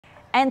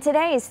And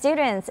today,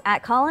 students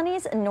at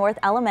Colony's North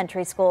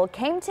Elementary School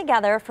came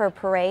together for a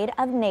parade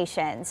of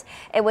nations.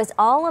 It was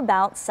all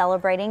about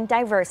celebrating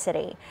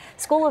diversity.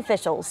 School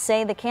officials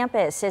say the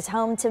campus is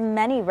home to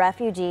many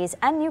refugees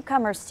and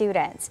newcomer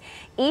students.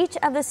 Each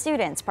of the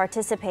students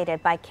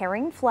participated by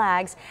carrying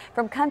flags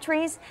from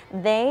countries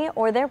they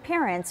or their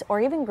parents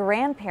or even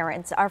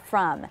grandparents are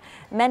from.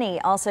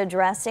 Many also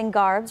dressed in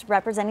garbs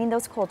representing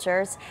those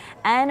cultures.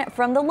 And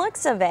from the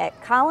looks of it,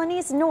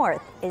 Colony's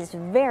North is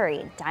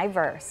very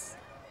diverse.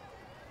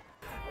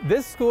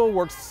 This school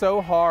works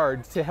so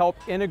hard to help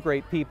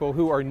integrate people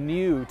who are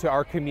new to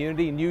our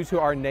community, new to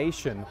our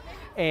nation.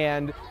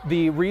 And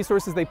the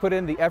resources they put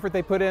in, the effort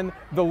they put in,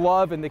 the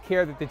love and the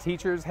care that the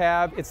teachers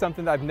have, it's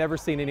something that I've never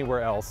seen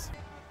anywhere else.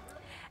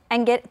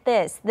 And get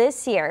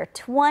this year,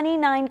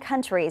 29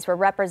 countries were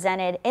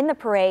represented in the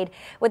parade,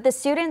 with the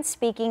students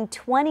speaking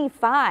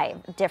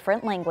 25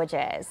 different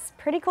languages.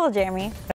 Pretty cool, Jeremy.